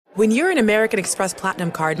When you're an American Express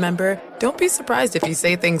Platinum Card member, don't be surprised if you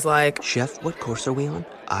say things like, "Chef, what course are we on?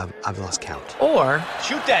 I've lost count." Or,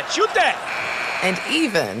 Shoot that! And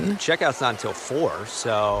even, Checkout's not until 4,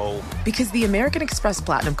 so... Because the American Express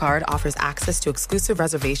Platinum Card offers access to exclusive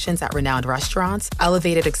reservations at renowned restaurants,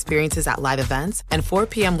 elevated experiences at live events, and 4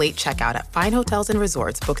 p.m. late checkout at fine hotels and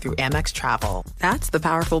resorts booked through Amex Travel. That's the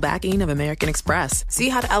powerful backing of American Express. See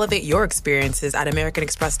how to elevate your experiences at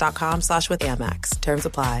americanexpress.com/withAmex. Terms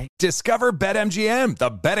apply. Discover BetMGM, the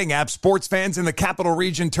betting app sports fans in the capital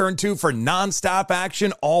region turn to for nonstop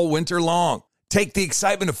action all winter long. Take the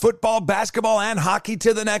excitement of football, basketball, and hockey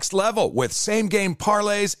to the next level with same-game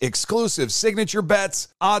parlays, exclusive signature bets,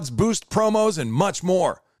 odds boost promos, and much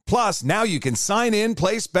more. Plus, now you can sign in,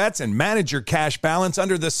 place bets, and manage your cash balance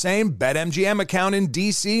under the same BetMGM account in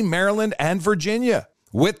D.C., Maryland, and Virginia.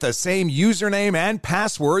 With the same username and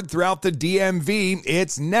password throughout the DMV,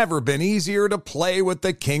 it's never been easier to play with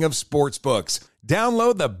the king of sportsbooks.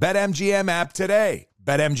 Download the BetMGM app today.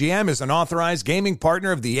 BetMGM is an authorized gaming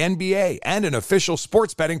partner of the NBA and an official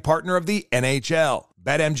sports betting partner of the NHL.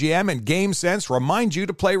 BetMGM and GameSense remind you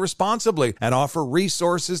to play responsibly and offer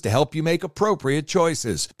resources to help you make appropriate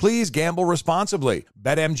choices. Please gamble responsibly.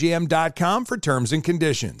 BetMGM.com for terms and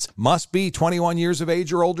conditions. Must be 21 years of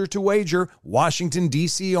age or older to wager. Washington,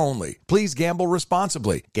 D.C. only. Please gamble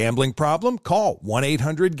responsibly. Gambling problem? Call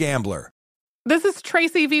 1-800-GAMBLER. This is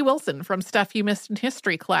Tracy V. Wilson from Stuff You Missed in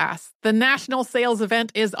History class. The national sales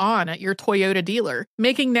event is on at your Toyota dealer,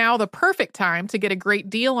 making now the perfect time to get a great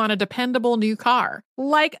deal on a dependable new car.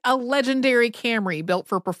 Like a legendary Camry built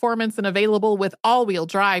for performance and available with all-wheel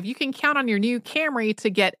drive, you can count on your new Camry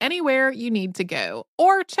to get anywhere you need to go.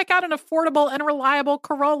 Or check out an affordable and reliable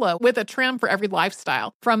Corolla with a trim for every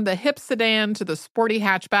lifestyle. From the hip sedan to the sporty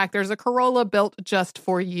hatchback, there's a Corolla built just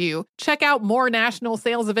for you. Check out more national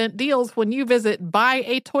sales event deals when you visit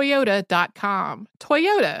buyatoyota.com.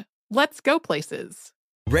 Toyota, let's go places.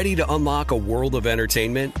 Ready to unlock a world of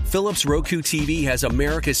entertainment? Philips Roku TV has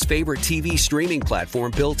America's favorite TV streaming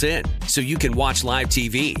platform built in, so you can watch live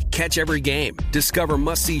TV, catch every game, discover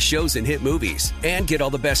must-see shows and hit movies, and get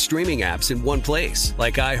all the best streaming apps in one place,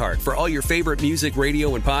 like iHeart for all your favorite music,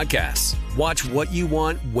 radio, and podcasts. Watch what you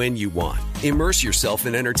want, when you want. Immerse yourself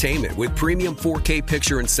in entertainment with premium 4K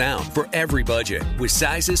picture and sound for every budget, with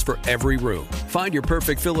sizes for every room. Find your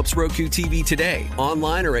perfect Philips Roku TV today,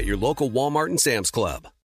 online or at your local Walmart and Sam's Club.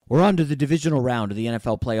 We're on to the divisional round of the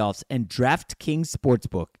NFL playoffs, and DraftKings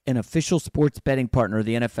Sportsbook, an official sports betting partner of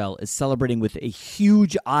the NFL, is celebrating with a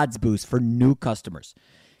huge odds boost for new customers.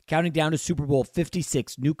 Counting down to Super Bowl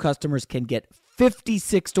 56, new customers can get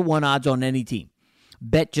 56-1 odds on any team.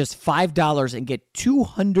 Bet just $5 and get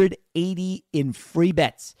 $280 in free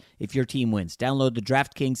bets if your team wins. Download the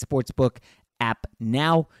DraftKings Sportsbook app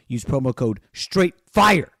now. Use promo code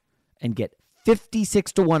STRAIGhtFIRE and get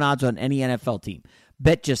 56-1 odds on any NFL team.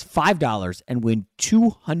 Bet just $5 and win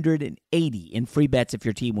 $280 in free bets if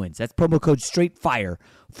your team wins. That's promo code STRAIGhtFIRE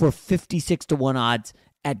for 56-1 odds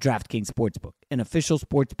at DraftKings Sportsbook, an official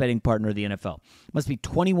sports betting partner of the NFL. Must be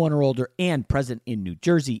 21 or older and present in New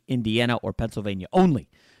Jersey, Indiana, or Pennsylvania only.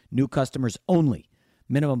 New customers only.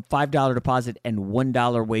 Minimum $5 deposit and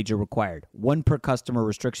 $1 wager required. One per customer.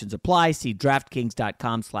 Restrictions apply. See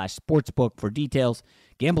DraftKings.com/sportsbook for details.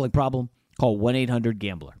 Gambling problem? Call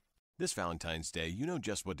 1-800-GAMBLER. This Valentine's Day, you know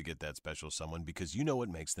just what to get that special someone because you know what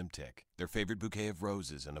makes them tick. Their favorite bouquet of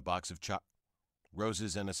roses and a box of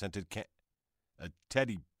roses and a scented a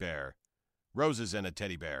teddy bear. Roses and a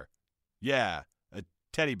teddy bear. Yeah, a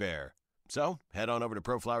teddy bear. So, head on over to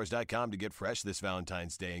proflowers.com to get fresh this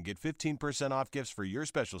Valentine's Day and get 15% off gifts for your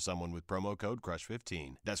special someone with promo code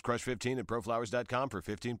CRUSH15. That's CRUSH15 at proflowers.com for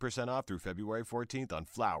 15% off through February 14th on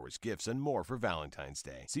flowers, gifts, and more for Valentine's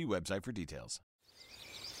Day. See website for details.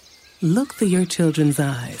 Look through your children's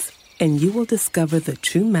eyes, and you will discover the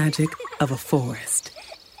true magic of a forest.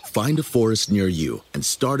 Find a forest near you and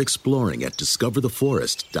start exploring at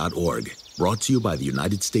discovertheforest.org. Brought to you by the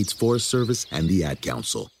United States Forest Service and the Ad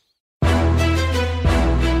Council.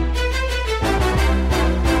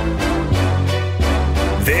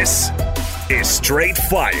 This is Straight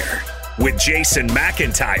Fire with Jason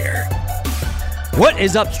McIntyre. What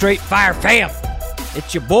is up, Straight Fire fam?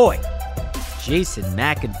 It's your boy, Jason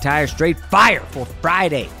McIntyre, Straight Fire for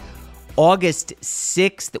Friday, August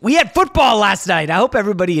 6th. We had football last night. I hope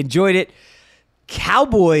everybody enjoyed it.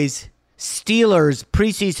 Cowboys, Steelers,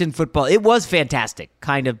 preseason football. It was fantastic.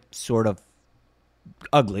 Kind of, sort of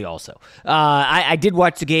ugly also. I did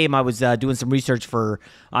watch the game. I was doing some research for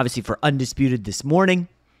Undisputed this morning,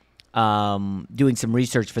 doing some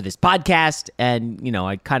research for this podcast, and,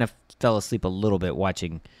 I kind of fell asleep a little bit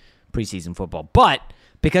watching preseason football. But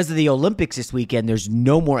because of the Olympics this weekend, there's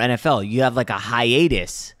no more NFL. You have like a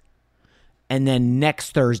hiatus. And then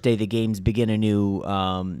next Thursday, the games begin anew.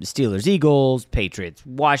 Steelers, Eagles, Patriots,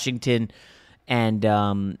 Washington, and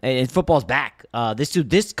football's back.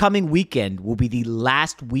 This coming weekend will be the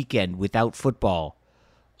last weekend without football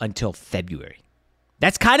until February.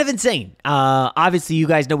 That's kind of insane. Obviously, you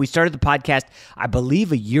guys know we started the podcast, I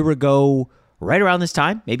believe, a year ago, right around this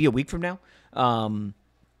time, maybe a week from now.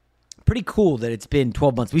 Pretty cool that it's been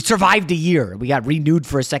 12 months. We survived a year. We got renewed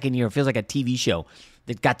for a second year. It feels like a TV show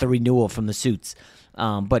that got the renewal from the Suits.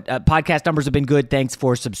 But podcast numbers have been good. Thanks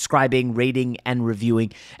for subscribing, rating, and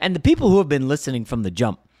reviewing. And the people who have been listening from the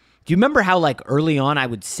jump. Do you remember how like early on I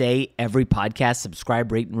would say every podcast,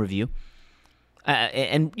 subscribe, rate, and review?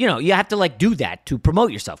 And, you know, you have to like do that to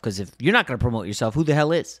promote yourself, because if you're not going to promote yourself, who the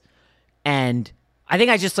hell is? And I think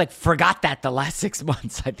I just like forgot that the last 6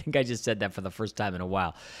 months. I think I just said that for the first time in a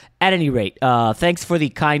while. At any rate, thanks for the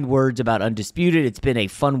kind words about Undisputed. It's been a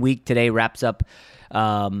fun week. Today wraps up,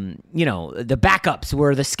 the backups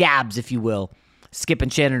were the scabs, if you will. Skip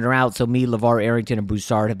and Shannon are out, so me, LeVar Arrington, and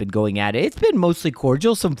Broussard have been going at it. It's been mostly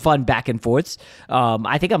cordial, some fun back and forths.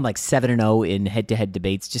 I think I'm like 7-0 in head-to-head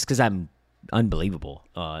debates just because I'm unbelievable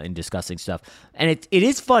in discussing stuff. And it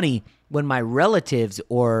is funny when my relatives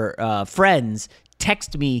or friends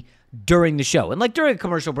text me during the show. And like during a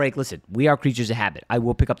commercial break, listen, we are creatures of habit. I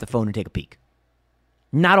will pick up the phone and take a peek.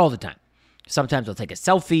 Not all the time. Sometimes I'll take a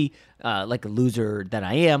selfie, like a loser that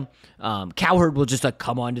I am. Cowherd will just like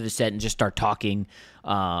come onto the set and just start talking.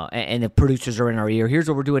 And the producers are in our ear. Here's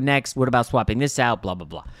what we're doing next. What about swapping this out? Blah,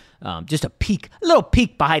 blah, blah. Just a little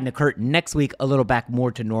peek behind the curtain. Next week, a little back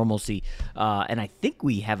more to normalcy. And I think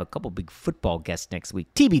we have a couple big football guests next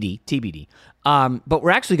week. TBD. But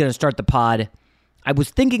we're actually going to start the pod. I was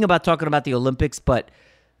thinking about talking about the Olympics, but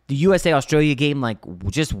the USA-Australia game like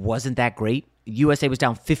just wasn't that great. USA was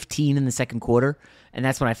down 15 in the second quarter, and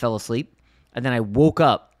that's when I fell asleep. And then I woke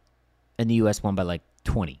up, and the U.S. won by like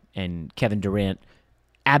 20, and Kevin Durant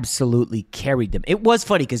absolutely carried them. It was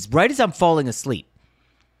funny because right as I'm falling asleep,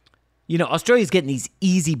 you know, Australia's getting these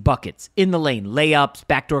easy buckets in the lane, layups,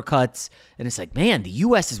 backdoor cuts, and it's like, man, the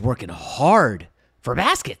U.S. is working hard for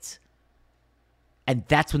baskets. And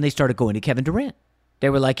that's when they started going to Kevin Durant. They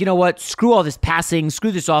were like, you know what? Screw all this passing,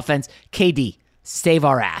 screw this offense. KD, save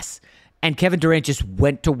our ass. And Kevin Durant just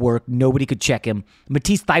went to work. Nobody could check him.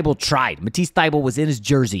 Matisse Thybulle tried. Matisse Thybulle was in his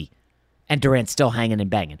jersey, and Durant still hanging and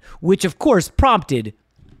banging, which, of course, prompted,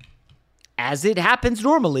 as it happens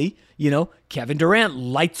normally, you know, Kevin Durant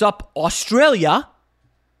lights up Australia.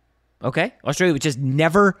 Okay? Australia, which has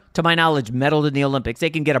never, to my knowledge, medaled in the Olympics. They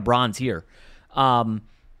can get a bronze here.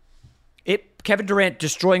 Kevin Durant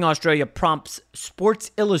destroying Australia prompts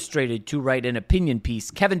Sports Illustrated to write an opinion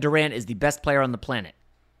piece. Kevin Durant is the best player on the planet.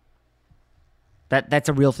 That's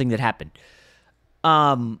a real thing that happened.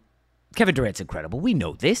 Kevin Durant's incredible. We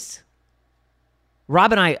know this.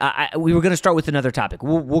 Rob and I we were going to start with another topic.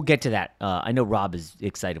 We'll get to that. I know Rob is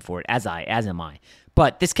excited for it, as am I.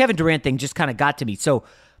 But this Kevin Durant thing just kind of got to me. So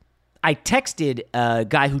I texted a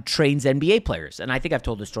guy who trains NBA players, and I think I've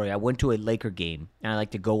told the story. I went to a Laker game, and I like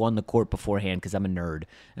to go on the court beforehand because I'm a nerd,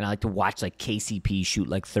 and I like to watch like KCP shoot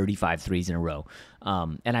like 35 threes in a row.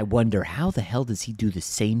 And I wonder, how the hell does he do the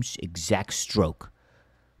same exact stroke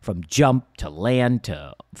from jump to land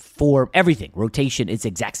to form, everything, rotation, it's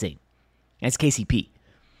exact same. And it's KCP.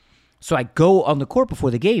 So I go on the court before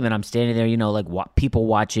the game, and I'm standing there, you know, like people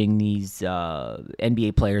watching these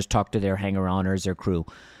NBA players talk to their hanger-oners, their crew.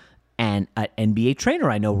 And an NBA trainer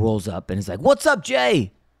I know rolls up and is like, "What's up,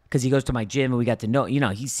 Jay?" Because he goes to my gym and we got to know, you know,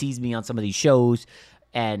 he sees me on some of these shows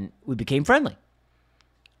and we became friendly.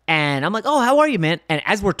 And I'm like, "Oh, how are you, man?" And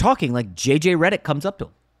as we're talking, like JJ Redick comes up to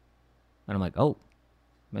him. And I'm like, "Oh."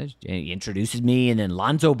 He introduces me, and then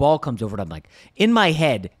Lonzo Ball comes over and I'm like, in my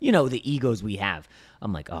head, you know, the egos we have.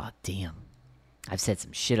 I'm like, "Oh, damn. I've said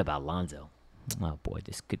some shit about Lonzo. Oh, boy,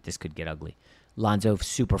 this could get ugly." Lonzo,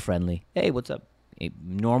 super friendly. "Hey, what's up?" A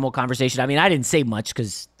normal conversation. I mean, I didn't say much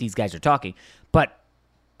because these guys are talking, but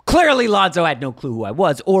clearly Lonzo had no clue who I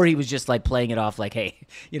was, or he was just like playing it off like, "Hey,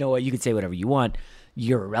 you know what? You can say whatever you want.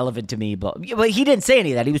 You're irrelevant to me." But he didn't say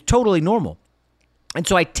any of that. He was totally normal. And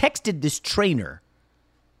so I texted this trainer.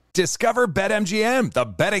 Discover BetMGM, the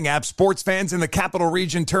betting app sports fans in the capital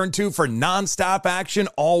region turn to for nonstop action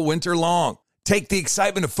all winter long. Take the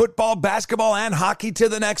excitement of football, basketball, and hockey to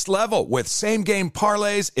the next level with same-game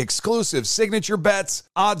parlays, exclusive signature bets,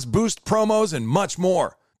 odds boost promos, and much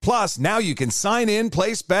more. Plus, now you can sign in,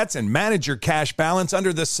 place bets, and manage your cash balance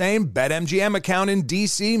under the same BetMGM account in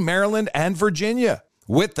D.C., Maryland, and Virginia.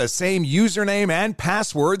 With the same username and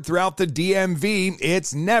password throughout the DMV,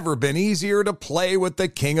 it's never been easier to play with the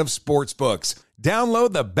king of sportsbooks.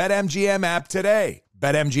 Download the BetMGM app today.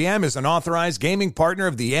 BetMGM is an authorized gaming partner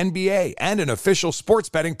of the NBA and an official sports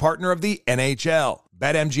betting partner of the NHL.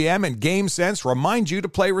 BetMGM and GameSense remind you to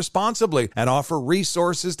play responsibly and offer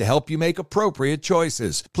resources to help you make appropriate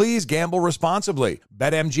choices. Please gamble responsibly.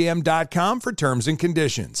 BetMGM.com for terms and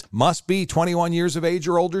conditions. Must be 21 years of age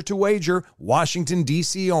or older to wager. Washington,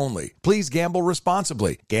 D.C. only. Please gamble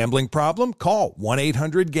responsibly. Gambling problem? Call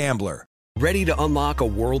 1-800-GAMBLER. Ready to unlock a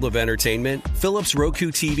world of entertainment? Philips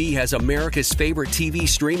Roku TV has America's favorite TV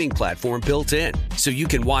streaming platform built in, so you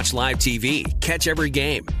can watch live TV, catch every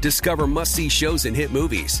game, discover must-see shows and hit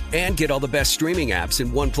movies, and get all the best streaming apps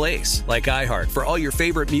in one place, like iHeart for all your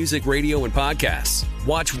favorite music, radio, and podcasts.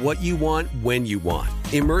 Watch what you want, when you want.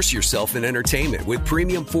 Immerse yourself in entertainment with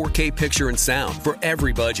premium 4K picture and sound for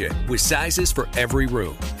every budget, with sizes for every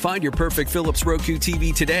room. Find your perfect Philips Roku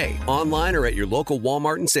TV today, online or at your local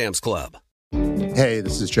Walmart and Sam's Club. Hey,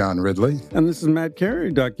 this is John Ridley. And this is Matt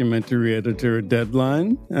Carey, documentary editor at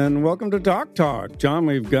Deadline. And welcome to Doc Talk. John,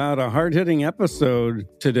 we've got a hard-hitting episode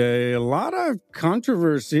today. A lot of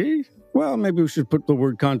controversy. Well, maybe we should put the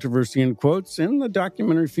word controversy in quotes in the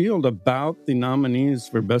documentary field about the nominees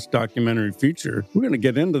for Best Documentary Feature. We're going to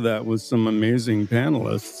get into that with some amazing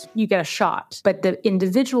panelists. You get a shot, but the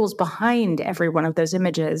individuals behind every one of those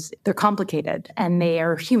images, they're complicated and they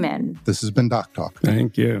are human. This has been Doc Talk.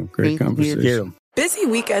 Thank you. Great conversation. You. Busy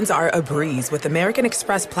weekends are a breeze with American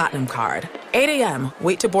Express Platinum Card. 8 a.m.,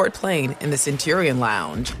 wait to board plane in the Centurion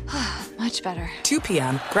Lounge. Much better. 2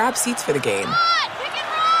 p.m., grab seats for the game.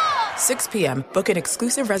 6 p.m., book an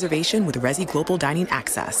exclusive reservation with Resy Global Dining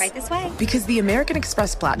Access. Right this way. Because the American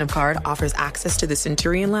Express Platinum Card offers access to the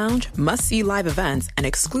Centurion Lounge, must-see live events, and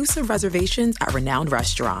exclusive reservations at renowned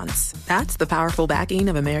restaurants. That's the powerful backing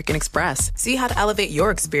of American Express. See how to elevate your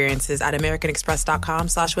experiences at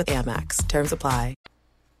americanexpress.com/withAmex. Terms apply.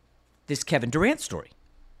 This Kevin Durant story.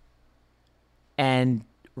 And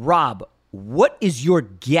Rob, what is your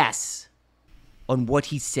guess on what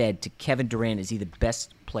he said to Kevin Durant? Is he the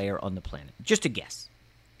best player on the planet? Just a guess.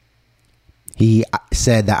 He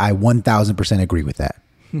said that I 1,000% agree with that.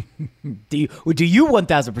 Do you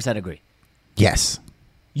 1,000% agree? Yes.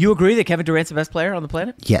 You agree that Kevin Durant's the best player on the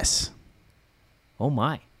planet? Yes. Oh,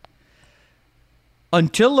 my.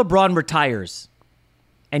 Until LeBron retires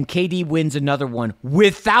and KD wins another one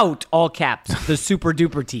without, all caps, the super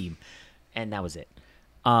duper team. And that was it.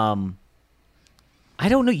 I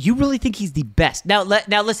don't know. You really think he's the best? Now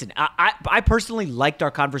listen, I personally liked our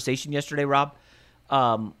conversation yesterday, Rob.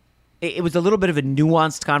 It was a little bit of a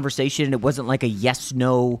nuanced conversation. It wasn't like a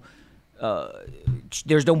yes-no.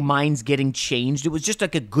 There's no minds getting changed. It was just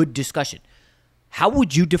like a good discussion. How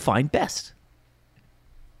would you define best?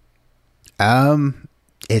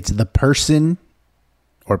 It's the person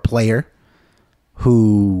or player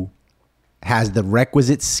who has the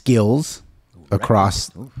requisite skills across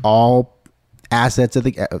all assets of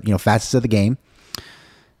the facets of the game,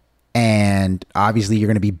 and obviously you're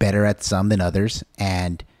going to be better at some than others,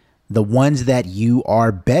 and the ones that you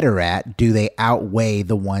are better at, do they outweigh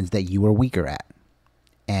the ones that you are weaker at?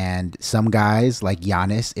 And some guys like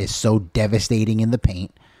Giannis is so devastating in the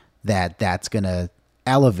paint that that's going to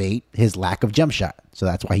elevate his lack of jump shot, so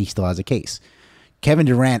that's why he still has a case. Kevin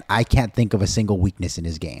Durant, I can't think of a single weakness in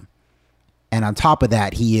his game, and on top of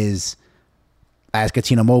that, he is, as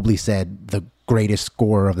Katina Mobley said, the greatest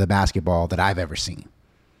scorer of the basketball that I've ever seen.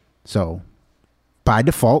 So, by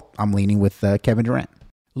default, I'm leaning with Kevin Durant.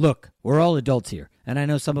 Look, we're all adults here, and I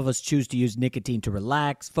know some of us choose to use nicotine to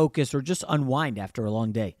relax, focus, or just unwind after a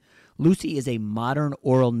long day. Lucy is a modern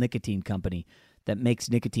oral nicotine company that makes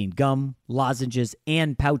nicotine gum, lozenges,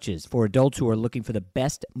 and pouches for adults who are looking for the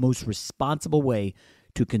best, most responsible way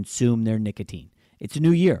to consume their nicotine. It's a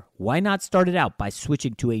new year. Why not start it out by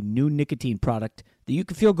switching to a new nicotine product that you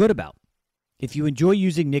can feel good about? If you enjoy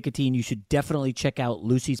using nicotine, you should definitely check out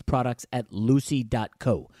Lucy's products at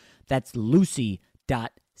lucy.co. That's lucy.co.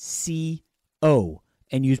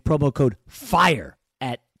 And use promo code FIRE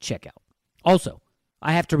at checkout. Also,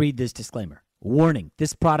 I have to read this disclaimer. Warning,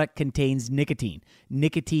 this product contains nicotine.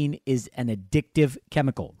 Nicotine is an addictive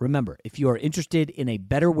chemical. Remember, if you are interested in a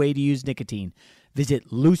better way to use nicotine,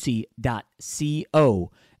 visit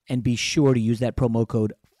lucy.co and be sure to use that promo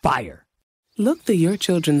code FIRE. Look through your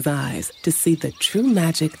children's eyes to see the true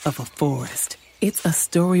magic of a forest. It's a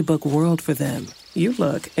storybook world for them. You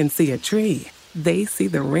look and see a tree. They see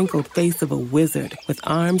the wrinkled face of a wizard with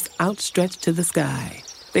arms outstretched to the sky.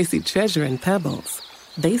 They see treasure in pebbles.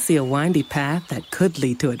 They see a windy path that could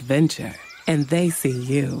lead to adventure. And they see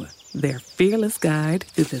you, their fearless guide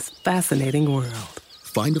through this fascinating world.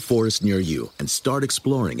 Find a forest near you and start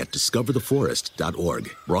exploring at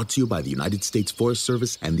discovertheforest.org. Brought to you by the United States Forest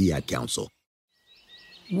Service and the Ad Council.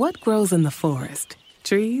 What grows in the forest?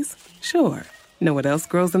 Trees? Sure. Know what else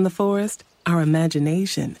grows in the forest? Our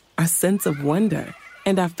imagination, our sense of wonder,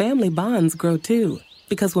 and our family bonds grow too.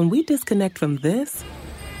 Because when we disconnect from this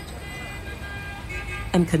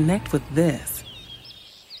and connect with this,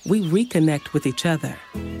 we reconnect with each other.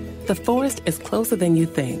 The forest is closer than you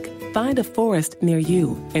think. Find a forest near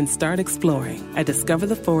you and start exploring at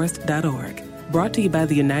discovertheforest.org. Brought to you by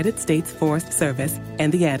the United States Forest Service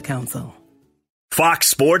and the Ad Council. Fox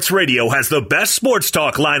Sports Radio has the best sports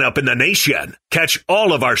talk lineup in the nation. Catch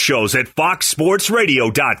all of our shows at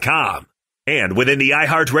foxsportsradio.com. And within the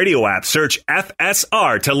iHeartRadio app, search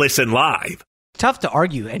FSR to listen live. Tough to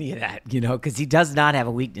argue any of that, because he does not have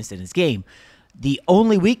a weakness in his game. The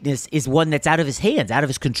only weakness is one that's out of his hands, out of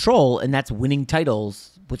his control, and that's winning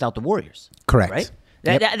titles without the Warriors. Correct. Right?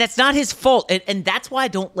 Yep. That's not his fault, and that's why I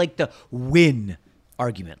don't like the win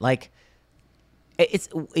argument. Like,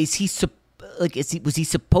 was he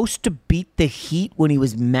supposed to beat the Heat when he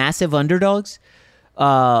was massive underdogs?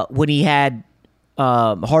 When he had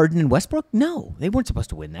Harden and Westbrook? No, they weren't supposed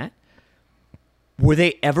to win that. Were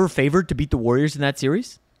they ever favored to beat the Warriors in that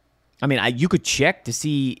series? I mean, you could check to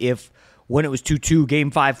see if when it was 2-2, Game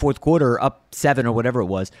 5, fourth quarter, up 7 or whatever it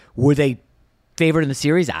was, were they favored in the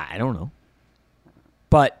series? I don't know.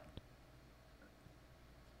 But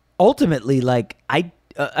ultimately,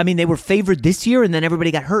 they were favored this year, and then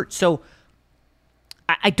everybody got hurt. So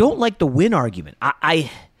I don't like the win argument.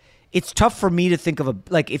 It's tough for me to think of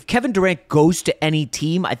if Kevin Durant goes to any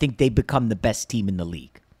team, I think they become the best team in the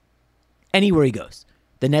league. Anywhere he goes.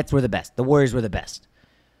 The Nets were the best. The Warriors were the best.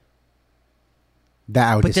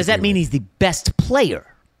 But does that mean he's the best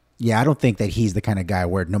player? Yeah, I don't think that he's the kind of guy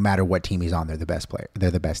where no matter what team he's on, they're the best player.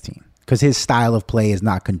 They're the best team. Because his style of play is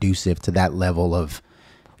not conducive to that level of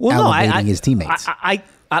elevating his teammates.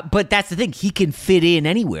 But that's the thing. He can fit in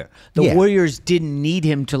anywhere. The Warriors didn't need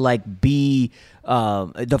him to be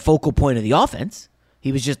the focal point of the offense.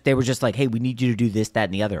 They were just like, hey, we need you to do this, that,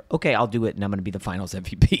 and the other. Okay, I'll do it, and I'm going to be the Finals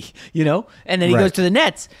MVP, And then he goes to the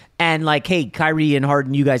Nets, and hey, Kyrie and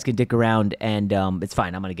Harden, you guys can dick around, and it's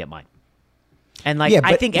fine. I'm going to get mine. And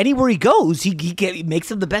I think anywhere he goes, he makes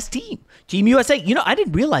them the best team. Team USA. I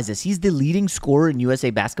didn't realize this. He's the leading scorer in USA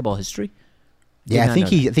basketball history. Yeah, I think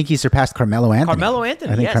he surpassed Carmelo Anthony. Carmelo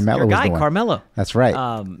Anthony. I think Carmelo was the one. Carmelo. That's right.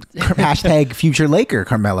 Hashtag future Laker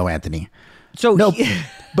Carmelo Anthony. So no,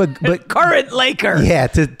 but current Laker. Yeah.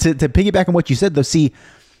 To piggyback on what you said though, see,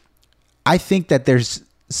 I think that there's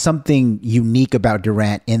something unique about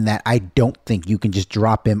Durant in that I don't think you can just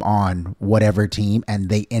drop him on whatever team and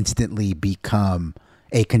they instantly become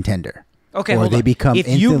a contender. Okay, or they become a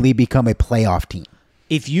playoff team.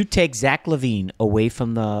 If you take Zach LaVine away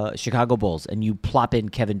from the Chicago Bulls and you plop in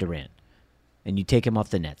Kevin Durant and you take him off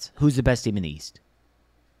the Nets, who's the best team in the East?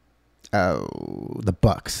 The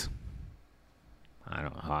Bucks. I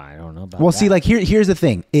don't know about that. Well, see, here's the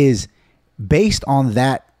thing is based on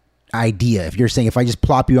that idea, if you're saying if I just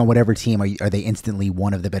plop you on whatever team, are they instantly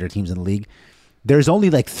one of the better teams in the league? There's only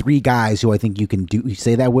 3 guys who I think you can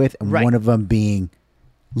say that with, and one of them being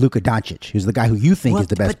Luka Doncic, who's the guy who you think is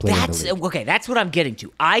the best player in the league. Okay, that's what I'm getting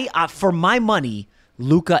to. For my money,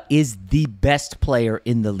 Luka is the best player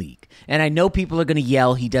in the league. And I know people are going to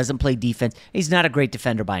yell, he doesn't play defense. He's not a great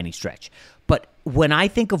defender by any stretch. But when I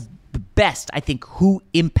think of the best, I think who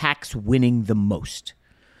impacts winning the most.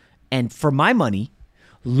 And for my money,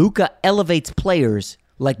 Luka elevates players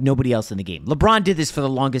like nobody else in the game. LeBron did this for the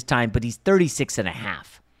longest time, but he's 36 and a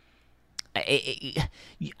half.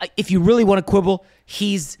 If you really want to quibble,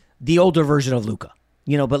 he's the older version of Luka.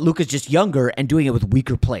 But Luka's just younger and doing it with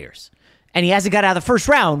weaker players. And he hasn't got out of the first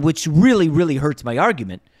round, which really, really hurts my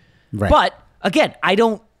argument. Right. But, again, I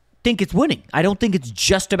don't think it's winning. I don't think it's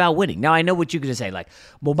just about winning. Now, I know what you're going to say.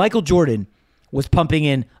 Michael Jordan was pumping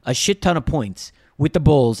in a shit ton of points with the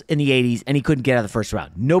Bulls in the 80s, and he couldn't get out of the first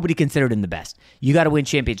round. Nobody considered him the best. You got to win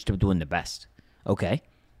championships to win the best. Okay?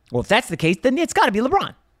 Well, if that's the case, then it's got to be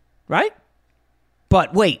LeBron, right?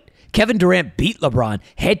 But wait, Kevin Durant beat LeBron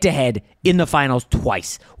head-to-head in the finals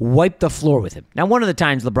twice, wiped the floor with him. Now, one of the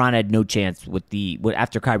times LeBron had no chance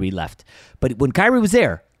after Kyrie left. But when Kyrie was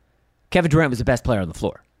there, Kevin Durant was the best player on the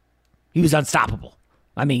floor. He was unstoppable.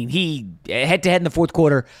 I mean, he head-to-head in the fourth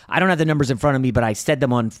quarter. I don't have the numbers in front of me, but I said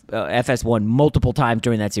them on FS1 multiple times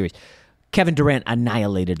during that series. Kevin Durant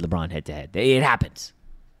annihilated LeBron head-to-head. It happens.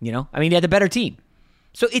 He had the better team.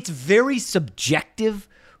 So it's very subjective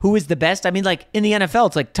who is the best. I mean, in the NFL,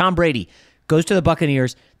 it's like Tom Brady goes to the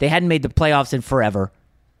Buccaneers. They hadn't made the playoffs in forever.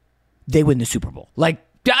 they win the Super Bowl. Like,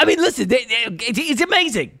 I mean, listen, it's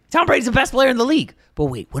amazing. Tom Brady's the best player in the league. But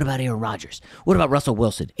wait, what about Aaron Rodgers? What about Russell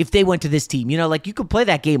Wilson? If they went to this team, like you could play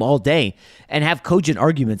that game all day and have cogent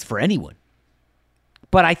arguments for anyone.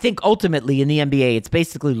 But I think ultimately in the NBA, it's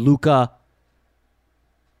basically Luka,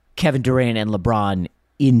 Kevin Durant, and LeBron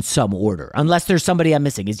in some order. Unless there's somebody I'm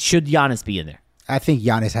missing. Should Giannis be in there? I think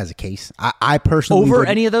Giannis has a case. I personally over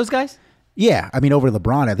any of those guys? Yeah, I mean over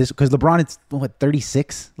LeBron at this, because LeBron is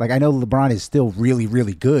 36. Like I know LeBron is still really,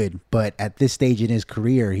 really good, but at this stage in his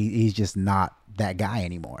career, he's just not that guy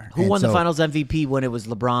anymore. Who won the Finals MVP when it was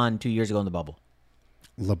LeBron 2 years ago in the bubble?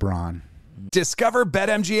 LeBron. Discover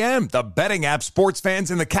BetMGM, the betting app sports fans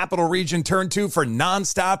in the capital region turn to for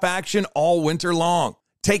nonstop action all winter long.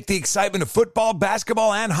 Take the excitement of football,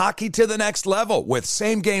 basketball, and hockey to the next level with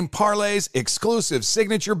same-game parlays, exclusive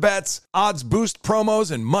signature bets, odds boost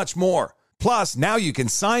promos, and much more. Plus, now you can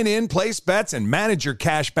sign in, place bets, and manage your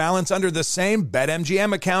cash balance under the same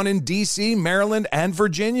BetMGM account in D.C., Maryland, and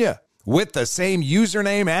Virginia. With the same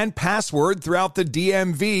username and password throughout the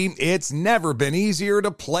DMV, it's never been easier to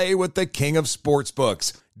play with the king of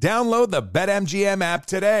sportsbooks. Download the BetMGM app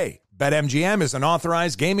today. BetMGM is an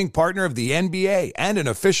authorized gaming partner of the NBA and an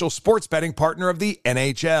official sports betting partner of the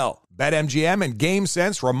NHL. BetMGM and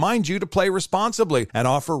GameSense remind you to play responsibly and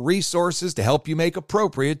offer resources to help you make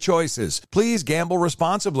appropriate choices. Please gamble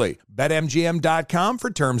responsibly. BetMGM.com for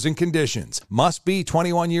terms and conditions. Must be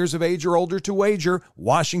 21 years of age or older to wager.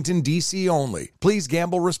 Washington, D.C. only. Please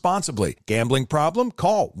gamble responsibly. Gambling problem?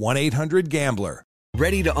 Call 1-800-GAMBLER.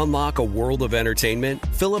 Ready to unlock a world of entertainment?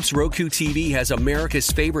 Philips Roku TV has America's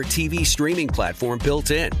favorite TV streaming platform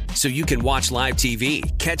built in, so you can watch live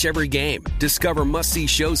TV, catch every game, discover must-see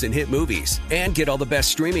shows and hit movies, and get all the best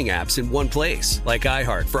streaming apps in one place, like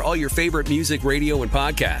iHeart for all your favorite music, radio, and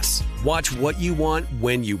podcasts. Watch what you want,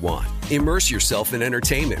 when you want. Immerse yourself in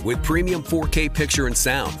entertainment with premium 4K picture and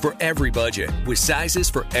sound for every budget, with sizes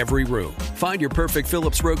for every room. Find your perfect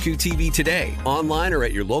Philips Roku TV today, online or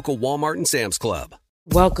at your local Walmart and Sam's Club.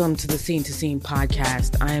 Welcome to the Scene to Scene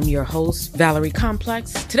podcast. I am your host, Valerie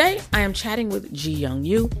Complex. Today, I am chatting with Ji Young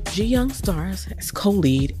Yu. Ji Young stars as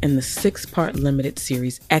co-lead in the 6-part limited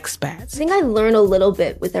series Expats. I think I learn a little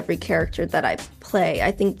bit with every character that I play.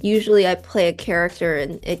 I think usually I play a character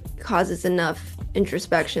and it causes enough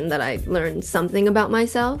introspection that I learn something about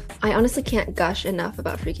myself. I honestly can't gush enough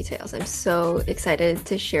about Freaky Tales. I'm so excited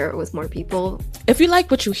to share it with more people. If you like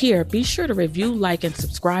what you hear, be sure to review, like, and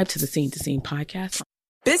subscribe to the Scene to Scene podcast.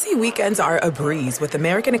 Busy weekends are a breeze with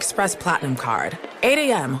American Express Platinum Card. 8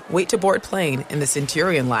 a.m., wait to board plane in the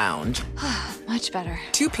Centurion Lounge. Much better.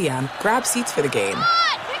 2 p.m., grab seats for the game.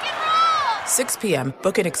 6 p.m.,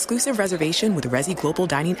 book an exclusive reservation with Resy Global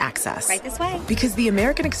Dining Access. Right this way. Because the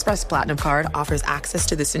American Express Platinum Card offers access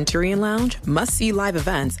to the Centurion Lounge, must-see live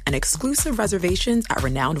events, and exclusive reservations at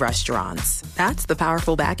renowned restaurants. That's the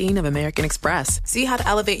powerful backing of American Express. See how to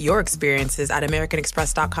elevate your experiences at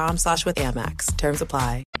americanexpress.com/withAmex. Terms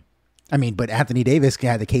apply. I mean, but Anthony Davis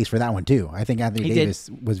had the case for that one too. I think Anthony Davis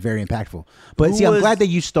was very impactful. But I'm glad that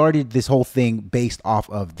you started this whole thing based off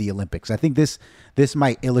of the Olympics. I think this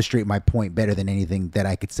might illustrate my point better than anything that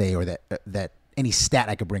I could say or that any stat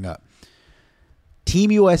I could bring up.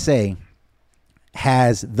 Team USA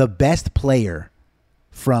has the best player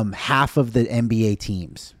from half of the NBA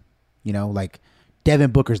teams. You know, like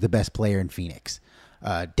Devin Booker's the best player in Phoenix.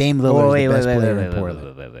 Dame Lillard's the best player in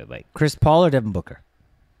Portland. Wait. Chris Paul or Devin Booker?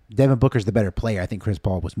 Devin Booker's the better player. I think Chris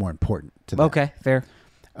Paul was more important to them. Okay, fair.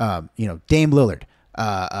 Dame Lillard,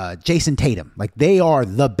 Jason Tatum, like they are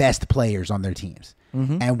the best players on their teams.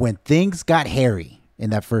 Mm-hmm. And when things got hairy in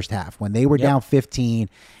that first half, when they were down 15,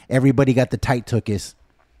 everybody got the tight tuchus.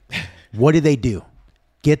 What did they do?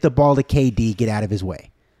 Get the ball to KD, get out of his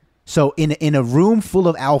way. So in a room full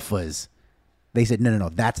of alphas, they said, no,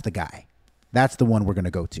 that's the guy. That's the one we're going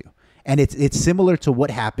to go to. And it's similar to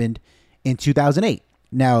what happened in 2008.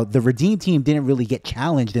 Now, the Redeem team didn't really get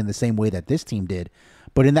challenged in the same way that this team did.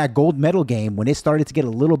 But in that gold medal game, when it started to get a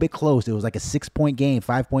little bit close, it was like a 6-point game,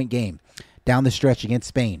 5-point game down the stretch against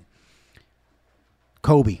Spain.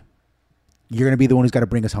 Kobe, you're going to be the one who's got to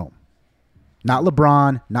bring us home. Not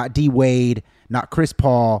LeBron, not D. Wade, not Chris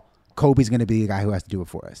Paul. Kobe's going to be the guy who has to do it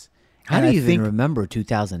for us. How do you even remember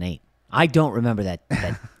 2008? I don't remember that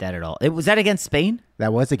at all. Was that against Spain?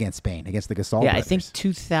 That was against Spain, against the Gasol brothers. Yeah, I think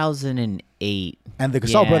 2008. And the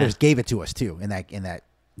Gasol brothers gave it to us too in that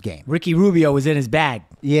game. Ricky Rubio was in his bag.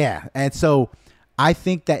 Yeah, and so I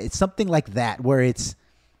think that it's something like that where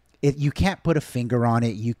you can't put a finger on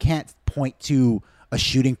it. You can't point to a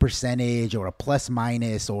shooting percentage or a plus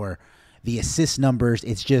minus or the assist numbers.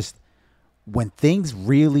 It's just when things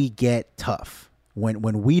really get tough,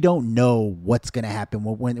 when we don't know what's going to happen,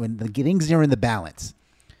 when the things are in the balance,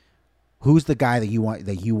 who's the guy that you want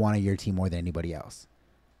on your team more than anybody else?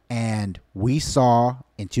 And we saw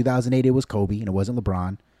in 2008 it was Kobe and it wasn't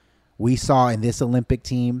LeBron. We saw in this Olympic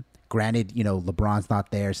team, granted, LeBron's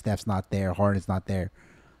not there, Steph's not there, Harden's not there,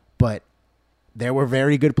 but there were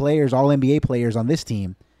very good players, all NBA players on this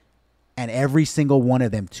team, and every single one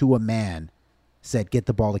of them, to a man, said, get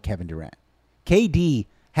the ball to Kevin Durant. KD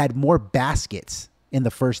had more baskets in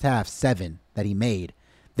the first half, 7 that he made,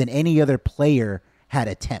 than any other player had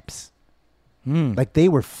attempts. Like they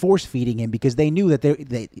were force feeding him because they knew that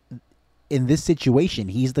they in this situation,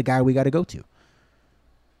 he's the guy we got to go to.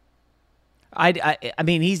 I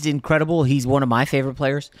mean, he's incredible. He's one of my favorite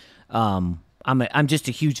players. I'm just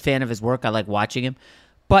a huge fan of his work. I like watching him.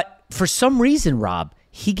 But for some reason, Rob,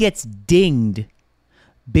 he gets dinged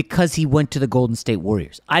because he went to the Golden State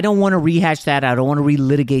Warriors. I don't want to rehash that. I don't want to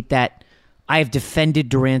relitigate that. I have defended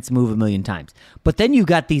Durant's move a million times. But then you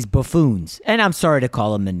got these buffoons, and I'm sorry to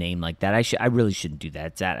call him the name like that. I really shouldn't do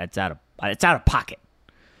that. It's out of pocket.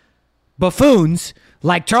 Buffoons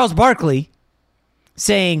like Charles Barkley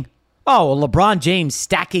saying, "Oh, well, LeBron James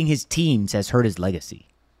stacking his teams has hurt his legacy."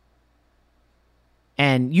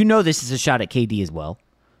 And this is a shot at KD as well.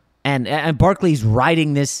 And Barkley's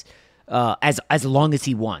riding this as long as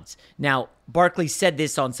he wants. Now, Barkley said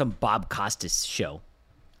this on some Bob Costas show.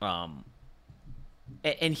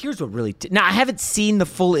 And here's what really... Now, I haven't seen the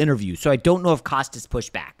full interview, so I don't know if Costas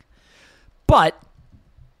pushed back. But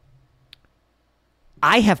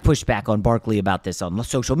I have pushed back on Barkley about this on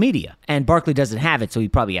social media. And Barkley doesn't have it, so he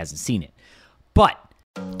probably hasn't seen it. But...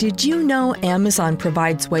 Did you know Amazon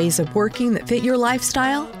provides ways of working that fit your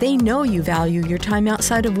lifestyle? They know you value your time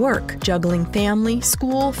outside of work, juggling family,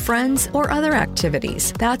 school, friends, or other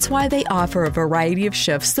activities. That's why they offer a variety of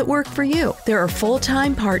shifts that work for you. There are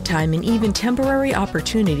full-time, part-time, and even temporary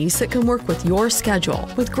opportunities that can work with your schedule,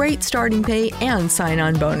 with great starting pay and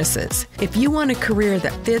sign-on bonuses. If you want a career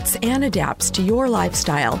that fits and adapts to your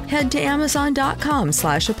lifestyle, head to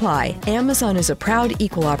Amazon.com/apply. Amazon is a proud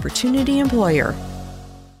equal opportunity employer.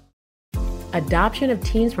 Adoption of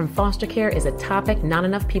teens from foster care is a topic not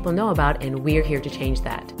enough people know about, and we're here to change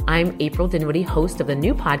that. I'm April Dinwiddie, host of the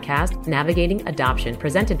new podcast, Navigating Adoption,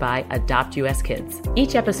 presented by Adopt US Kids.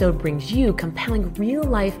 Each episode brings you compelling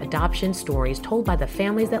real-life adoption stories told by the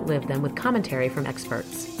families that live them with commentary from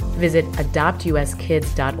experts. Visit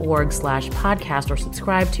adoptuskids.org/podcast or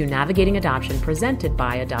subscribe to Navigating Adoption, presented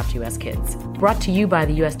by Adopt US Kids. Brought to you by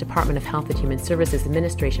the U.S. Department of Health and Human Services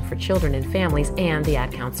Administration for Children and Families and the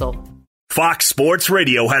Ad Council. Fox Sports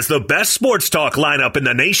Radio has the best sports talk lineup in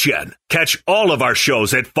the nation. Catch all of our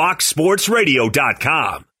shows at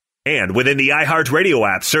foxsportsradio.com. And within the iHeartRadio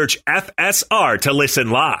app, search FSR to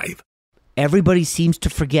listen live. Everybody seems to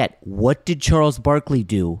forget, what did Charles Barkley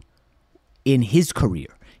do in his career?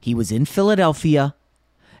 He was in Philadelphia,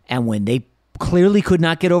 and when they clearly could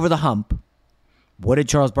not get over the hump, what did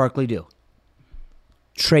Charles Barkley do?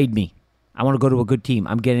 Trade me. I want to go to a good team.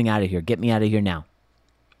 I'm getting out of here. Get me out of here now.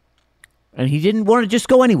 And he didn't want to just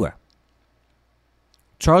go anywhere.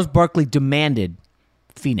 Charles Barkley demanded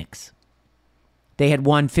Phoenix. They had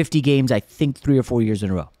won 50 games, I think, 3 or 4 years in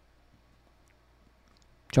a row.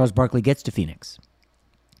 Charles Barkley gets to Phoenix.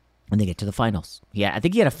 And they get to the finals. Yeah, I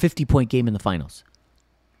think he had a 50-point game in the finals.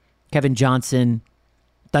 Kevin Johnson,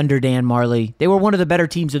 Thunder Dan Marley. They were one of the better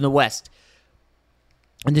teams in the West.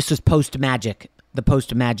 And this was post-Magic. The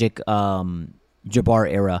post-Magic Jabbar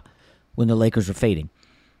era when the Lakers were fading.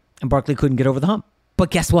 And Barkley couldn't get over the hump.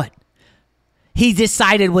 But guess what? He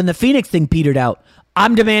decided when the Phoenix thing petered out,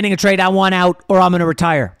 I'm demanding a trade. I want out or I'm going to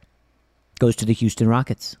retire. Goes to the Houston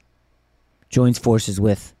Rockets. Joins forces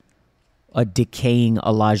with a decaying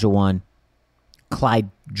Olajuwon,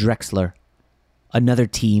 Clyde Drexler, another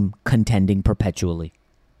team contending perpetually.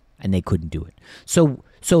 And they couldn't do it. So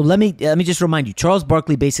let me just remind you, Charles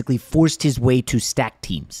Barkley basically forced his way to stack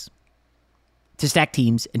teams. To stack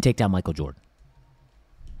teams and take down Michael Jordan.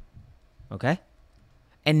 Okay?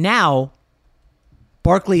 And now,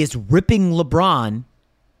 Barkley is ripping LeBron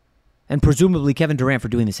and presumably Kevin Durant for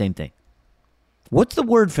doing the same thing. What's the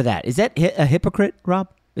word for that? Is that a hypocrite, Rob?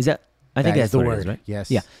 Is that... I think that's the word, right? Yes.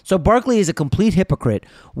 Yeah. So Barkley is a complete hypocrite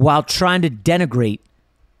while trying to denigrate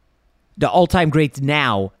the all-time greats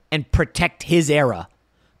now and protect his era.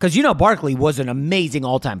 Because, Barkley was an amazing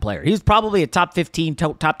all-time player. He was probably a top 15,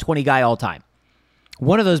 top 20 guy all-time.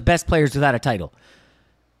 One of those best players without a title.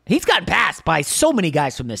 He's gotten passed by so many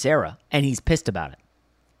guys from this era, and he's pissed about it.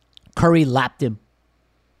 Curry lapped him.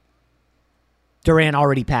 Durant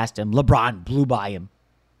already passed him. LeBron blew by him.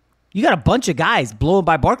 You got a bunch of guys blowing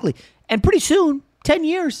by Barkley, and pretty soon, 10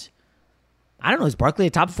 years, I don't know, is Barkley a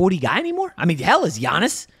top 40 guy anymore? I mean, hell, is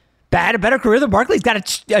Giannis had a better career than Barkley? He's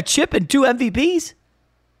got a chip and 2 MVPs.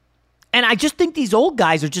 And I just think these old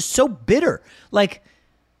guys are just so bitter. Like,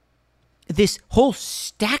 this whole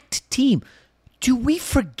stacked team. Do we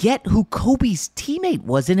forget who Kobe's teammate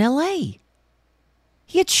was in L.A.?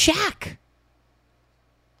 He had Shaq.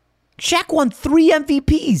 Shaq won 3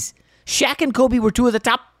 MVPs. Shaq and Kobe were 2 of the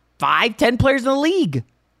top 5, 10 players in the league.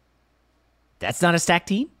 That's not a stacked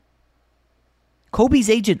team. Kobe's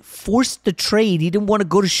agent forced the trade. He didn't want to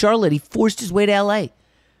go to Charlotte. He forced his way to L.A.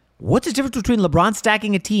 What's the difference between LeBron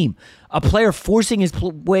stacking a team, a player forcing his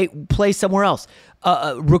play somewhere else,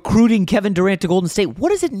 recruiting Kevin Durant to Golden State? What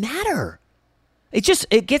does it matter?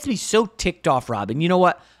 It gets me so ticked off, Rob. And you know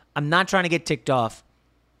what? I'm not trying to get ticked off.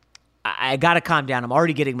 I got to calm down. I'm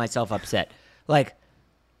already getting myself upset. Like,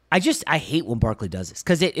 I hate when Barkley does this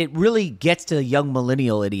because it really gets to the young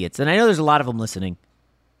millennial idiots. And I know there's a lot of them listening.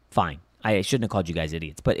 Fine. I shouldn't have called you guys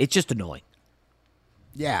idiots, but it's just annoying.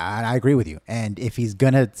 Yeah, I agree with you. And if he's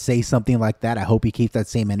going to say something like that, I hope he keeps that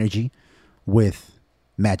same energy with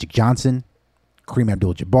Magic Johnson, Kareem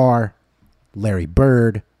Abdul-Jabbar, Larry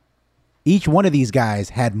Bird. Each one of these guys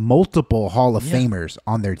had multiple Hall of Famers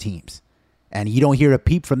on their teams. And you don't hear a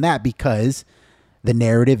peep from that because the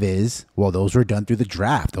narrative is, well, those were done through the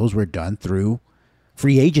draft. Those were done through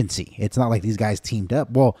free agency. It's not like these guys teamed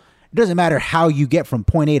up. Well, it doesn't matter how you get from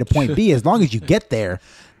point A to point B. As long as you get there,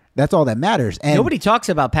 that's all that matters. And nobody talks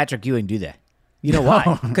about Patrick Ewing, do they? You know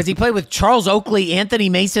why? Because he played with Charles Oakley, Anthony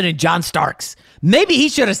Mason, and John Starks. Maybe he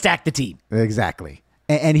should have stacked the team. Exactly.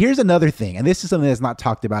 And here's another thing, and this is something that's not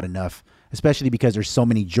talked about enough, especially because there's so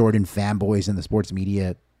many Jordan fanboys in the sports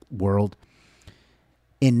media world.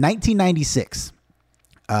 In 1996,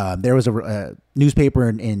 there was a newspaper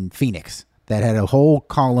in Phoenix that had a whole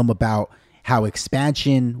column about how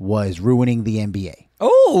expansion was ruining the NBA.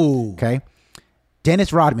 Oh. Okay.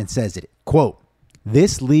 Dennis Rodman says it, quote,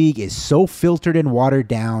 "This league is so filtered and watered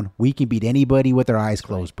down, we can beat anybody with our eyes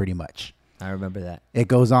closed pretty much." I remember that. It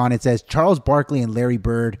goes on. It says, Charles Barkley and Larry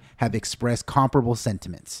Bird have expressed comparable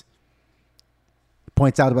sentiments.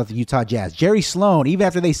 Points out about the Utah Jazz. Jerry Sloan, even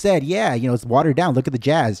after they said, yeah, it's watered down. Look at the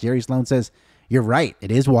Jazz. Jerry Sloan says, you're right.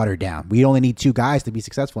 It is watered down. We only need 2 guys to be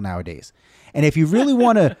successful nowadays. And if you really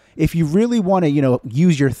want to,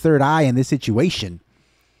 use your third eye in this situation,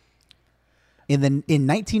 in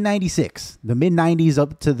 1996, the mid 90s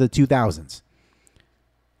up to the 2000s,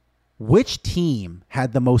 which team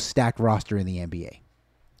had the most stacked roster in the NBA?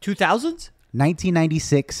 2000s?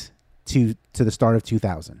 1996 to the start of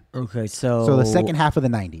 2000. Okay, so the second half of the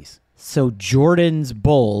 90s. So Jordan's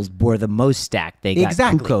Bulls were the most stacked. They got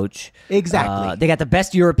Kukoc. Exactly. They got the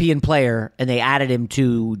best European player, and they added him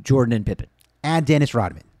to Jordan and Pippen. And Dennis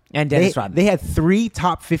Rodman. They had 3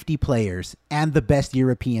 top 50 players and the best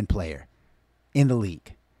European player in the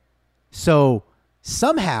league. So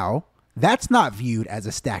somehow that's not viewed as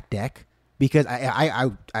a stacked deck because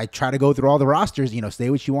I try to go through all the rosters, say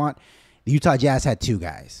what you want. The Utah Jazz had 2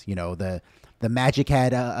 guys. The Magic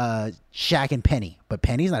had Shaq and Penny, but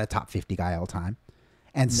Penny's not a top 50 guy all time.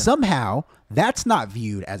 And somehow that's not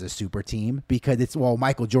viewed as a super team because it's,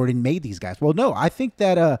 Michael Jordan made these guys. Well, no, I think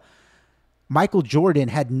that Michael Jordan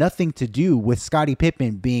had nothing to do with Scottie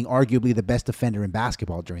Pippen being arguably the best defender in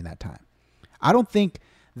basketball during that time. I don't think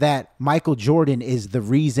that Michael Jordan is the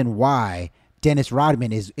reason why Dennis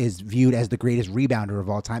Rodman is viewed as the greatest rebounder of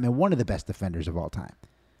all time and one of the best defenders of all time.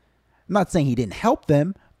 I'm not saying he didn't help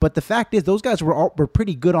them, but the fact is those guys were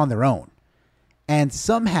pretty good on their own. And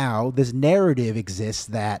somehow this narrative exists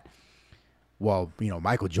that,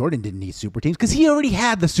 Michael Jordan didn't need super teams because he already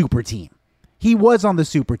had the super team. He was on the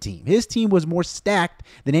super team. His team was more stacked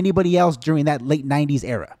than anybody else during that late 90s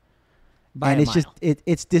era.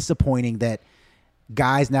 It's disappointing that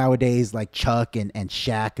guys nowadays like Chuck and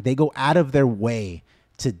Shaq, they go out of their way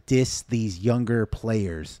to diss these younger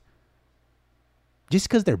players just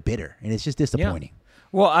because they're bitter, and it's just disappointing. Yeah.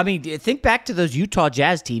 Well, I mean, think back to those Utah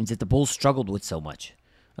Jazz teams that the Bulls struggled with so much.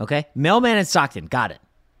 Okay? Mailman and Stockton, got it.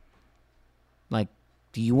 Like,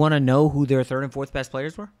 do you want to know who their 3rd and 4th best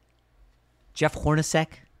players were? Jeff Hornacek,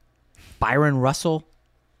 Byron Russell,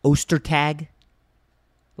 Ostertag.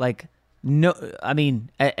 Like, no, I mean,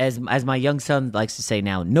 as my young son likes to say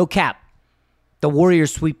now, no cap. The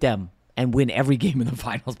Warriors sweep them and win every game in the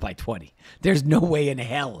finals by 20. There's no way in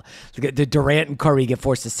hell the Durant and Curry get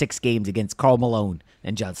forced to 6 games against Karl Malone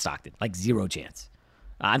and John Stockton. Like, 0 chance.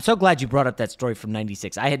 I'm so glad you brought up that story from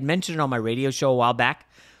 96. I had mentioned it on my radio show a while back.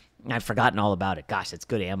 I'd forgotten all about it. Gosh, it's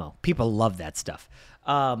good ammo. People love that stuff.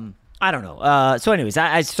 I don't know. So anyways,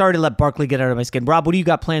 I started to let Barkley get out of my skin. Rob, what do you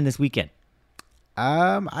got planned this weekend?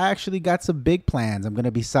 I actually got some big plans. I'm going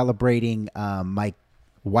to be celebrating my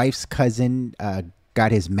wife's cousin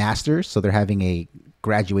got his master's, so they're having a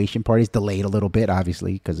graduation party. It's delayed a little bit,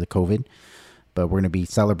 obviously, because of COVID, but we're going to be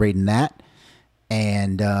celebrating that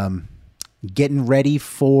and getting ready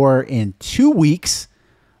for, in 2 weeks,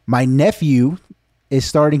 my nephew is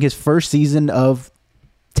starting his first season of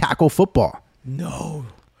tackle football. No.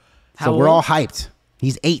 So we're all hyped.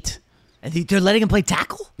 He's 8. And they're letting him play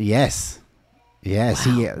tackle? Yes. Yes.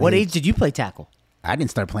 Wow. What age did you play tackle? I didn't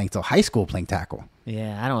start playing until high school playing tackle.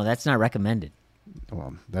 Yeah, I don't know. That's not recommended.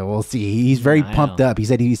 Well, we'll see. He's very pumped up. He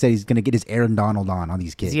said he's going to get his Aaron Donald on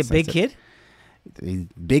these kids. Is he a big kid? He's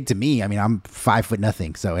big to me. I mean, I'm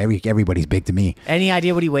 5'0", so everybody's big to me. Any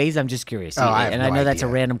idea what he weighs? I'm just curious. I know that's a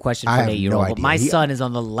random question for an 8-year-old. But my son is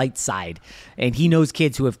on the light side, and he knows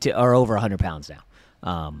kids who are over 100 pounds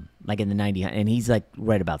now, like in the 90, and he's like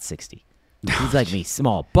right about 60. He's like me,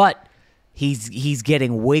 small, but he's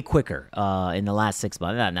getting way quicker in the last 6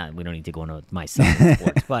 months. We don't need to go into my son in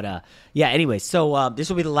sports, but yeah. Anyway, so this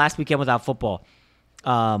will be the last weekend without football.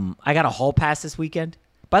 I got a hall pass this weekend.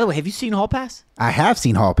 By the way, have you seen Hall Pass? I have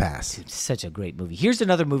seen Hall Pass. It's such a great movie. Here's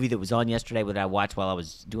another movie that was on yesterday that I watched while I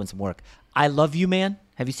was doing some work. I Love You, Man.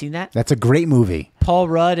 Have you seen that? That's a great movie. Paul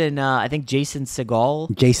Rudd and I think Jason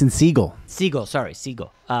Segel. Jason Segel.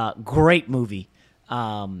 Segel. Great movie.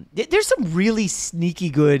 There's some really sneaky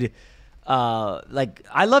good, like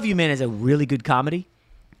I Love You, Man is a really good comedy.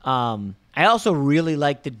 I also really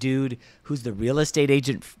like the dude who's the real estate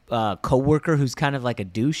agent coworker who's kind of like a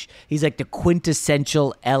douche. He's like the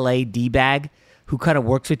quintessential LA D-bag who kind of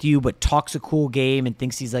works with you but talks a cool game and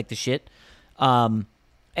thinks he's like the shit. And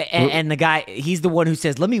the guy, he's the one who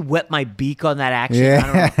says, "Let me wet my beak on that action."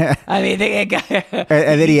 Yeah. I mean, the guy,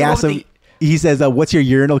 and then he asks him. He says, "What's your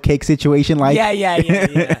urinal cake situation like?" Yeah.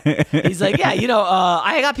 He's like, "Yeah,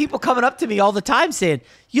 I got people coming up to me all the time saying,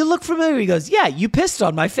 'You look familiar.'" He goes, "Yeah, you pissed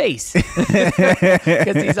on my face,"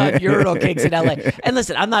 because he's on urinal cakes in LA. And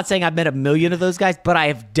listen, I'm not saying I've met a million of those guys, but I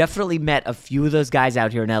have definitely met a few of those guys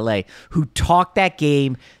out here in LA who talk that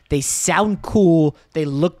game. They sound cool. They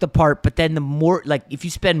look the part. But then the more, like, if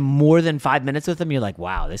you spend more than 5 minutes with them, you're like,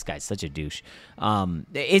 wow, this guy's such a douche.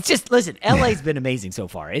 It's just, listen, LA's been amazing so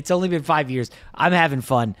far. It's only been 5 years. I'm having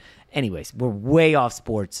fun. Anyways, we're way off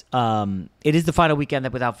sports. It is the final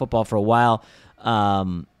weekend without football for a while.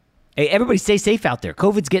 Hey, everybody stay safe out there.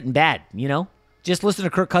 COVID's getting bad, Just listen to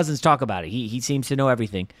Kirk Cousins talk about it. He seems to know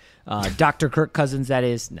everything. Dr. Kirk Cousins, that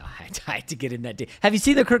is. No, I had to get in that day. Have you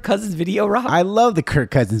seen the Kirk Cousins video, Rob? I love the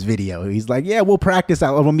Kirk Cousins video. He's like, "Yeah, we'll practice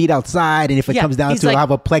out. We'll meet outside, and if it comes down to it, I'll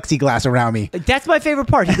have a plexiglass around me." That's my favorite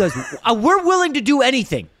part. He goes, "We're willing to do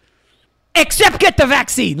anything except get the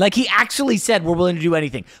vaccine." Like, he actually said, "We're willing to do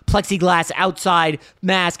anything. Plexiglass, outside,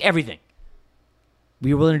 mask, everything.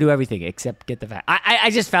 We were willing to do everything except get the vaccine."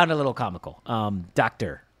 I just found it a little comical.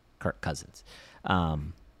 Dr. Kirk Cousins.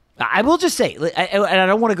 I will just say, and I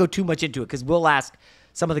don't want to go too much into it because we'll ask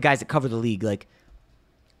some of the guys that cover the league, like,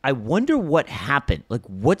 I wonder what happened. Like,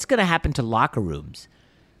 what's going to happen to locker rooms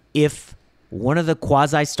if one of the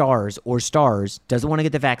quasi-stars or stars doesn't want to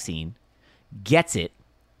get the vaccine, gets it,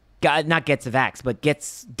 not gets the vax, but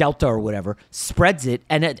gets Delta or whatever, spreads it,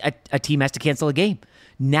 and a team has to cancel a game.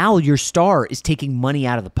 Now your star is taking money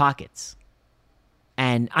out of the pockets.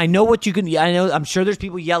 And I know what you can. I'm sure there's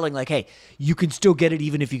people yelling like, "Hey, you can still get it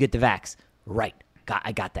even if you get the vax." Right?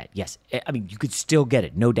 I got that. Yes, I mean you could still get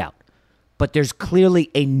it, no doubt. But there's clearly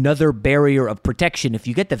another barrier of protection if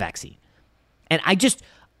you get the vaccine. And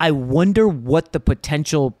I wonder what the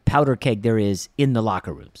potential powder keg there is in the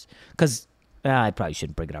locker rooms. Because I probably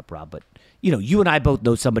shouldn't bring it up, Rob. But you and I both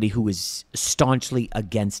know somebody who is staunchly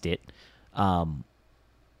against it, and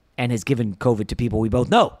has given COVID to people we both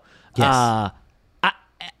know. Yes.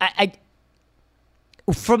 I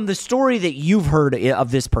from the story that you've heard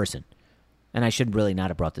of this person, and I should really not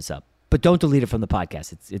have brought this up, but don't delete it from the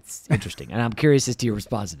podcast. It's interesting, and I'm curious as to your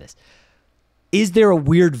response to this. Is there a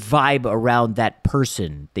weird vibe around that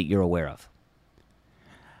person that you're aware of?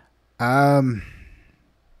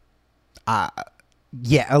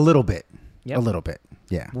 Yeah, a little bit. Yep. A little bit.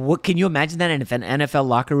 Yeah. What can you imagine that in an NFL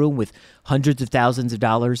locker room with hundreds of thousands of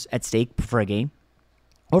dollars at stake for a game,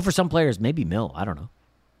 or for some players maybe mil? I don't know.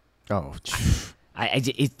 Oh,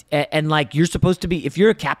 and like you're supposed to be, if you're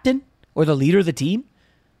a captain or the leader of the team,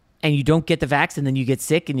 and you don't get the vax, and then you get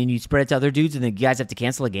sick, and then you spread it to other dudes, and then you guys have to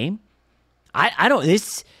cancel a game. I don't.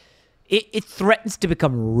 It threatens to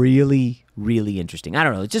become really, really interesting. I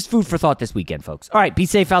don't know. It's just food for thought this weekend, folks. All right, be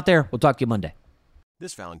safe out there. We'll talk to you Monday.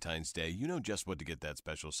 This Valentine's Day, you know just what to get that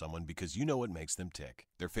special someone because you know what makes them tick.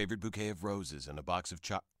 Their favorite bouquet of roses and a box of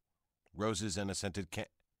roses and a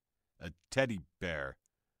A teddy bear.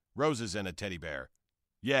 Roses and a teddy bear.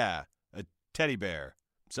 Yeah, a teddy bear.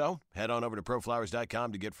 So, head on over to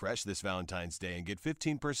proflowers.com to get fresh this Valentine's Day and get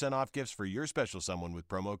 15% off gifts for your special someone with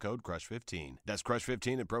promo code CRUSH15. That's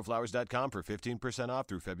CRUSH15 at proflowers.com for 15% off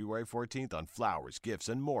through February 14th on flowers, gifts,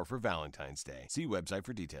 and more for Valentine's Day. See website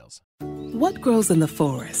for details. What grows in the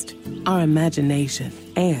forest? Our imagination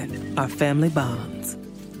and our family bonds.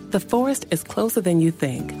 The forest is closer than you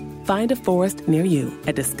think. Find a forest near you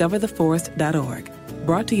at discovertheforest.org.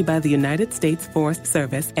 Brought to you by the United States Forest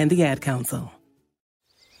Service and the Ad Council.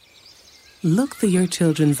 Look through your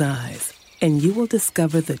children's eyes, and you will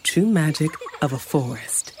discover the true magic of a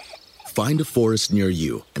forest. Find a forest near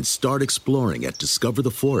you and start exploring at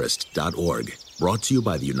discovertheforest.org. Brought to you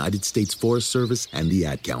by the United States Forest Service and the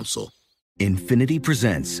Ad Council. Infinity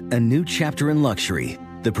presents a new chapter in luxury,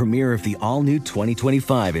 the premiere of the all-new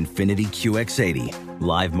 2025 Infinity QX80,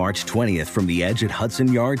 live March 20th from the Edge at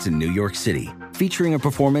Hudson Yards in New York City, featuring a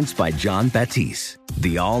performance by John Batiste.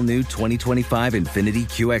 The all-new 2025 Infinity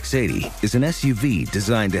QX80 is an SUV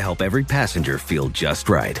designed to help every passenger feel just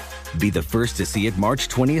right. Be the first to see it March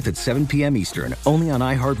 20th at 7 p.m. Eastern, only on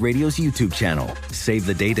iHeartRadio's YouTube channel. Save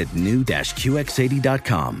the date at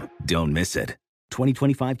new-QX80.com. Don't miss it.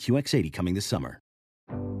 2025 QX80 coming this summer.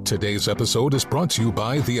 Today's episode is brought to you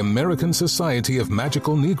by the American Society of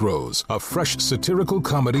Magical Negroes, a fresh satirical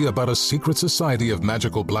comedy about a secret society of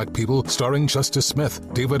magical black people starring Justice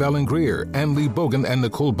Smith, David Alan Grier, Ann Lee Bogan, and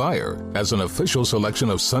Nicole Byer. As an official selection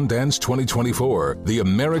of Sundance 2024, the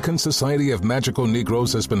American Society of Magical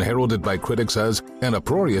Negroes has been heralded by critics as an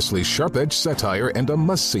uproariously sharp-edged satire and a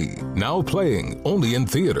must-see. Now playing only in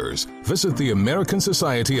theaters. Visit the American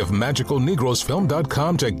Society of Magical Negroes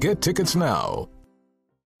Film.com to get tickets now.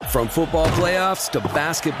 From football playoffs to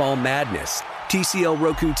basketball madness, TCL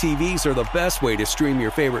Roku TVs are the best way to stream your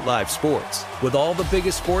favorite live sports. With all the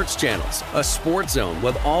biggest sports channels, a sports zone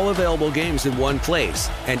with all available games in one place,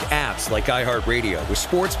 and apps like iHeartRadio with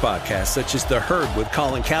sports podcasts such as The Herd with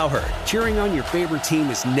Colin Cowherd. Cheering on your favorite team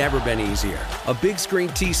has never been easier. A big screen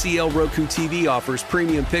TCL Roku TV offers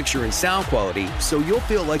premium picture and sound quality, so you'll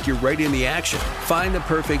feel like you're right in the action. Find the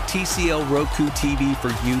perfect TCL Roku TV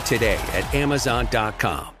for you today at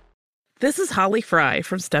Amazon.com. This is Holly Fry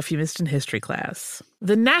from Stuff You Missed in History class.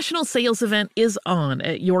 The national sales event is on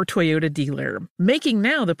at your Toyota dealer, making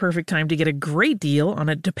now the perfect time to get a great deal on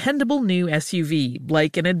a dependable new SUV,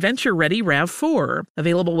 like an adventure-ready RAV4.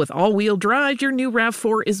 Available with all-wheel drive, your new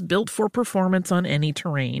RAV4 is built for performance on any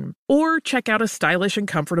terrain. Or check out a stylish and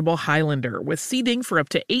comfortable Highlander with seating for up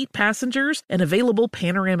to 8 passengers and available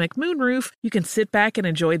panoramic moonroof. You can sit back and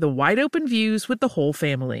enjoy the wide-open views with the whole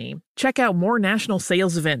family. Check out more national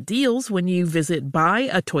sales event deals when you visit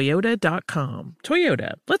buyatoyota.com.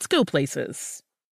 Toyota, let's go places.